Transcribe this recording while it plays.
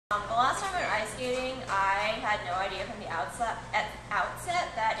The last time I went ice skating, I had no idea from the outset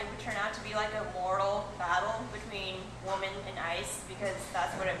that it would turn out to be like a mortal battle between woman and ice, because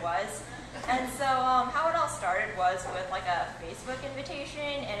that's what it was. And so how it all started was with like a Facebook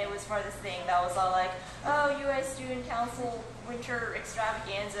invitation, and it was for this thing that was all like, oh, US Student Council Winter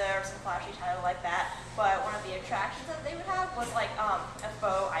Extravaganza, or some flashy title like that. But one of the attractions that they would have was like a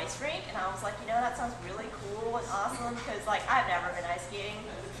faux ice rink, and I was like, you know, that sounds really cool and awesome, because like I've never been ice skating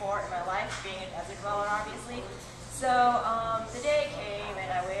before in my life, being a desert dweller obviously. So the day came,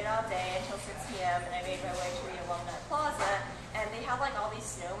 and I waited all day until 6 p.m. and I made my way to the Alumni Plaza, and they had like all these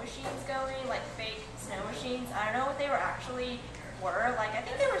snow machines going, like fake snow machines. I don't know what they were, like I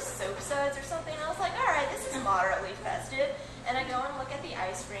think they were soap suds or something. I was like, alright, this is moderately festive. And I go and look at the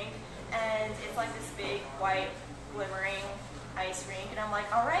ice rink, and it's like this big, white, glimmering ice rink, and I'm like,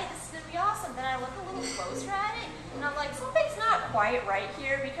 alright, this is going to be awesome. Then I look a little closer at it, and I'm like, something's not quite right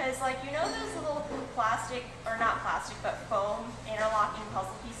here, because like, you know those little plastic, or not plastic, but foam interlocking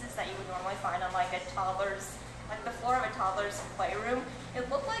puzzle pieces that you would normally find on like a toddler's, like the floor of a toddler's playroom? It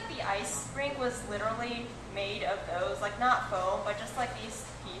looked like the ice rink was literally made of those, like not foam, but just like these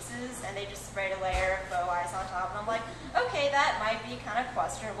pieces, and they just sprayed a layer of faux ice on top, and I'm like, okay, that might be kind of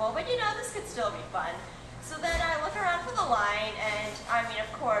questionable, but you know, this could still be fun. So then I look around for the line, and I mean, of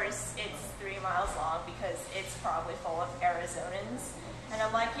course, it's 3 miles long, because it's probably full of Arizonans. And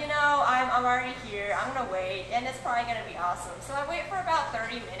I'm like, you know, I'm already here, I'm gonna wait, and it's probably gonna be awesome. So I wait for about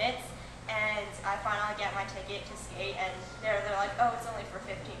 30 minutes, and I finally get my ticket to skate, and they're like, oh, it's only for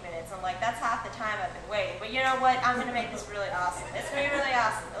 15 minutes. I'm like, that's half the time I've been waiting, but you know what, I'm gonna make this really awesome. It's gonna be really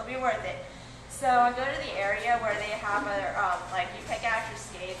awesome, it'll be worth it. So I go to the area where they have like you pick out your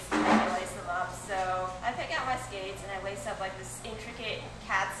skates and you lace them up. So I pick out my skates and I lace up like this intricate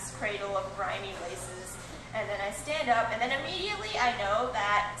cat's cradle of grimy laces. And then I stand up, and then immediately I know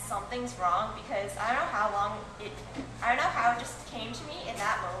that something's wrong, because I don't know how it just came to me in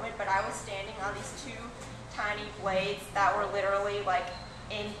that moment, but I was standing on these 2 tiny blades that were literally like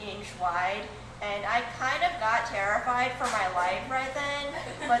an inch wide. And I kind of got terrified for my life right then,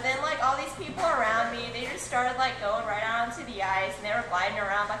 but then like all these people around me, they just started like going right out onto the ice, and they were gliding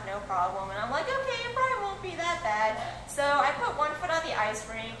around like no problem, and I'm like, okay, it probably won't be that bad. So I put one foot on the ice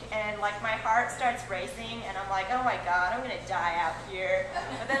rink, and like my heart starts racing, and I'm like, oh my god, I'm gonna die out here.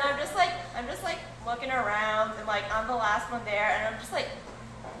 But then I'm just like looking around, and like I'm the last one there, and I'm just like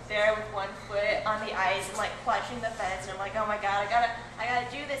there with one foot on the ice and like clutching the fence, and I'm like, oh my god, I gotta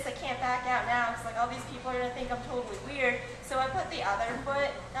do this, I can't back out now, because like all these people are gonna think I'm totally weird. So I put the other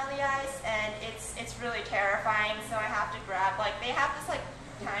foot on the ice, and it's really terrifying. So I have to grab, like they have this like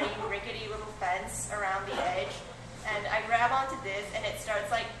tiny rickety little fence around the edge, and I grab onto this, and it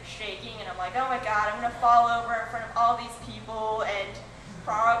starts like shaking, and I'm like, oh my god, I'm gonna fall over in front of all these people and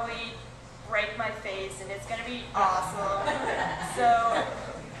probably break my face, and it's gonna be awesome. So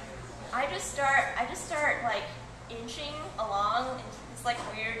I just start like inching along in this like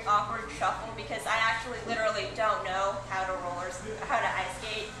weird, awkward shuffle, because I actually literally don't know how to ice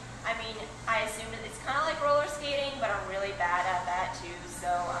skate. I mean, I assume that it's kind of like roller skating, but I'm really bad at that too, so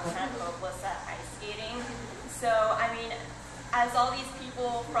I'm kind of hopeless at ice skating. So, I mean, as all these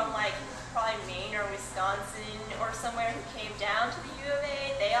people from like probably Maine or Wisconsin or somewhere who came down to the U of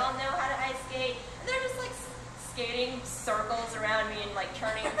A, they all know how to ice skate, and they're just like skating circles around me and like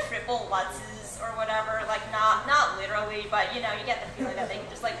turning triple lutzes or whatever, like not literally, but you know, you get the feeling that they can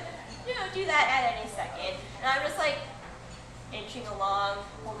just like, you know, do that at any second. And I'm just like inching along,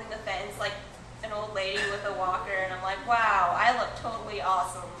 holding the fence like an old lady with a walker, and I'm like, wow, I look totally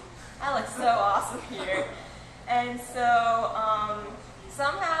awesome. I look so awesome here. And so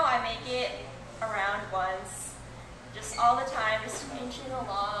somehow I make it around once, just all the time, just inching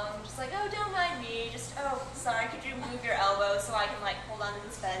along, just like, oh, don't mind me, just, oh, sorry, could you move your elbow so I can like hold onto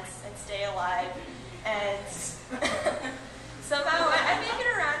this fence and stay alive? And somehow I make it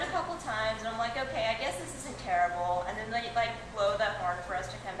around a couple times, and I'm like, okay, I guess this isn't terrible. And then they like blow that horn for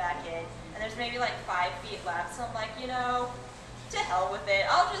us to come back in, and there's maybe like 5 feet left, so I'm like, you know, to hell with it,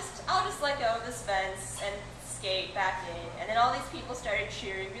 I'll just let go of this fence and skate back in. And then all these people started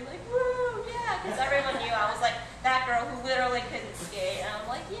cheering, be like, woo, yeah, because everyone knew I was like that girl who literally couldn't skate, and I'm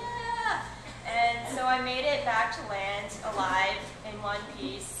like, yeah. And so I made it back to land alive in one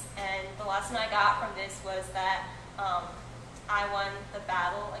piece, and the lesson I got from this was that I won the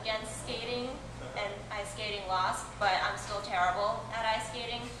battle against skating, and ice skating lost, but I'm still terrible at ice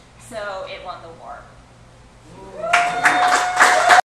skating, so it won the war.